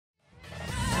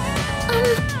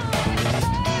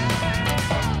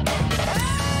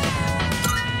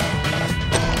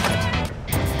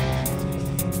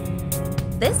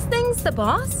the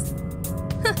boss?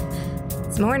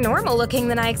 It's more normal looking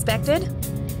than I expected.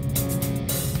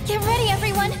 Get ready,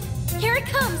 everyone! Here it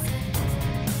comes!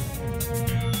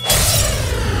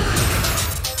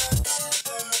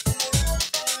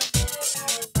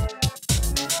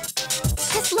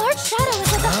 This large shadow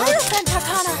is like a Hierophant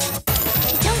arcana!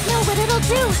 I don't know what it'll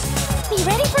do! Be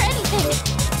ready for anything!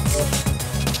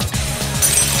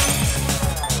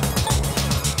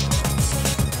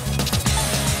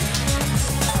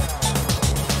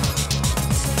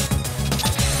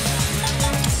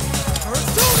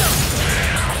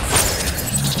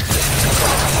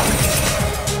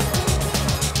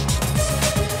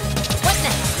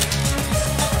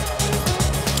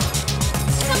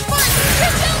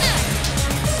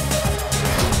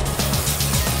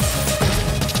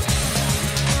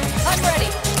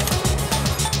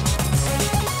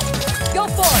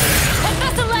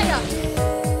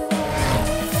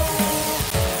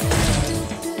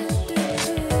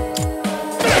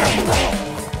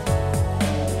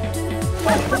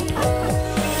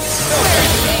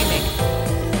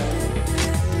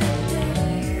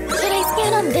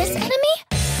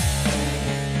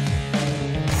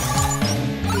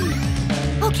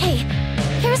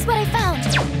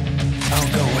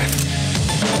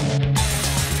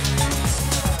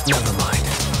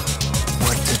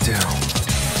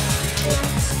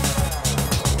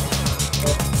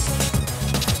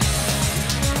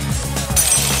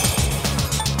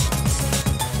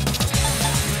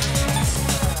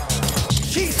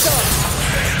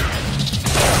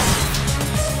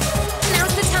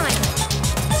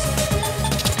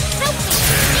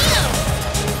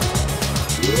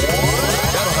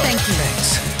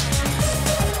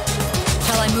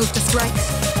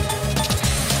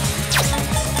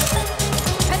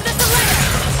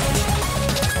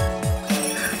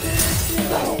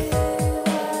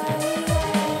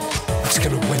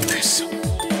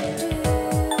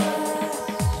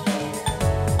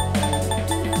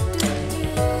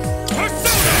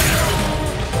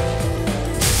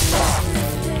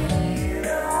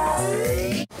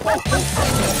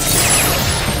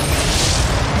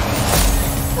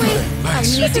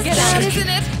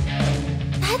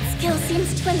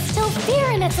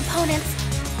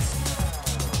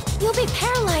 You'll be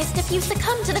paralyzed if you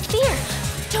succumb to the fear.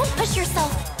 Don't push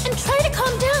yourself and try to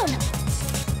calm down.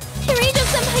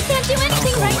 Hierophant, I can't do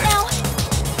anything right now.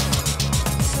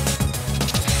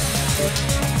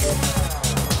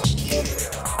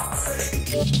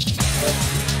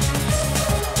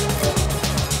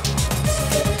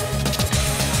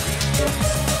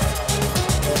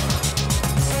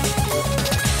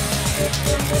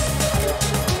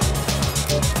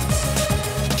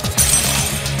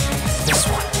 This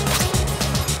one.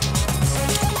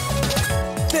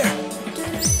 There.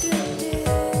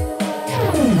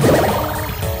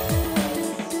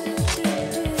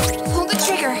 Pull the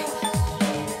trigger.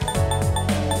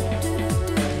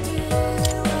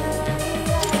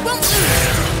 It won't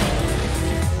lose.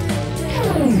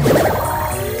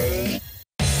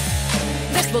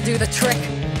 This will do the trick.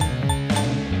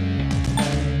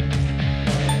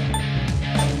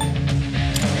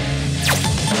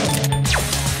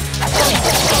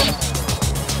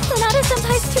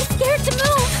 Senpai's too scared to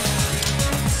move!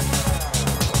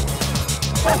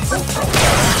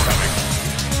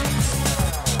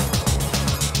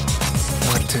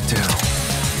 What to do?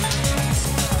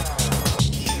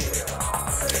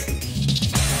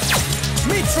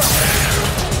 Mitra!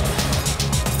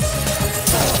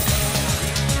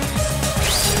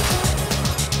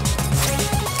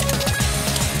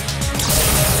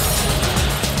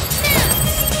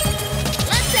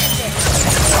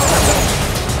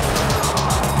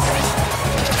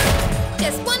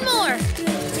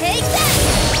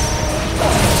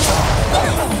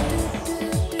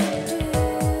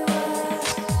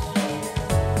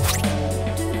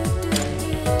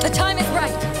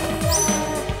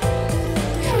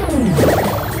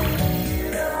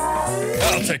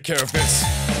 Take care of this.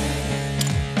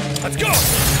 Let's go!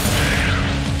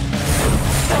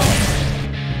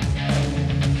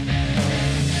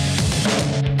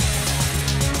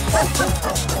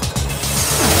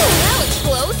 That was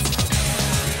close.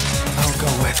 I'll go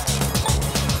with.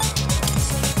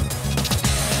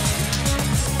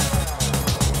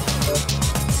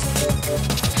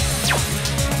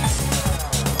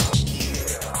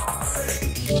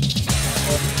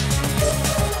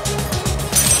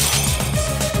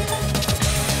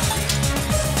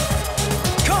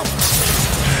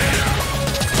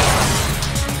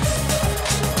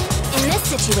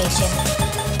 Situation.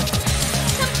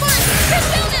 Come on,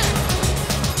 Persona!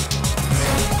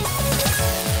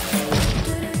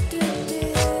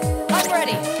 I'm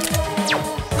ready.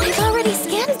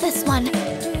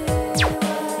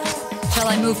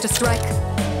 I move to strike?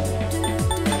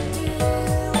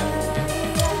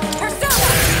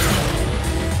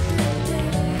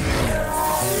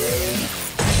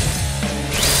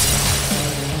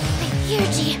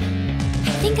 Energy.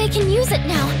 I think I can use it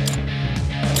now.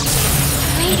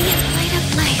 Radiant light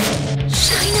of life,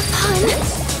 shine upon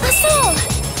us all.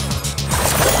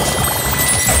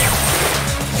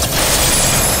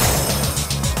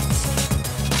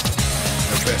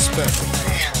 The best bet would be...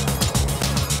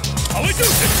 I'll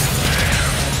reduce it!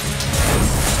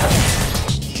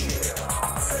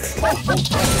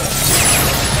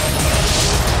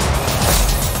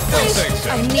 Don't think so.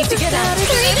 I need to get out of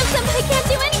here. Hierophant can't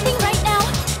do anything right now.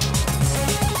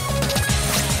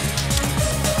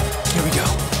 Here we go.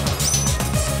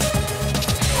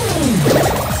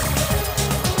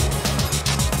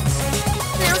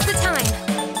 Now's the time.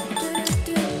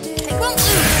 I won't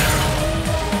lose.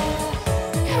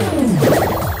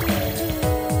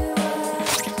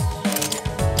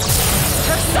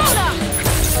 Persona!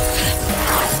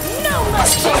 No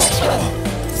mercy!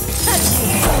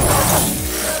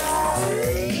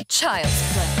 Child's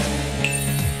play.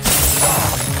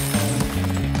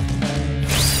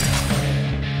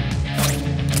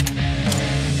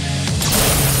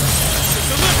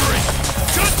 Delivery!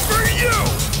 Just for you!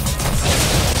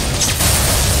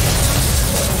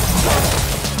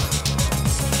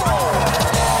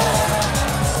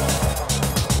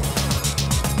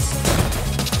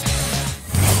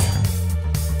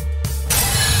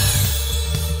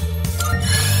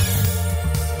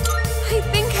 I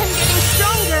think I'm getting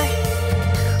stronger.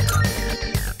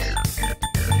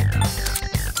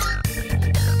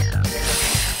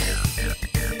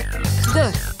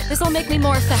 Good. This'll make me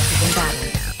more effective in battle.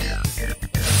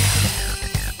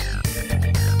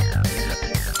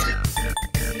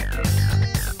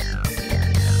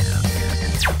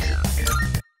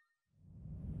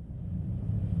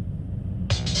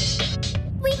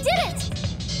 We did it!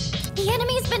 The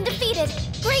enemy's been defeated.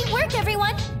 Great work,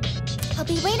 everyone. I'll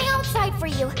be waiting outside for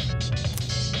you.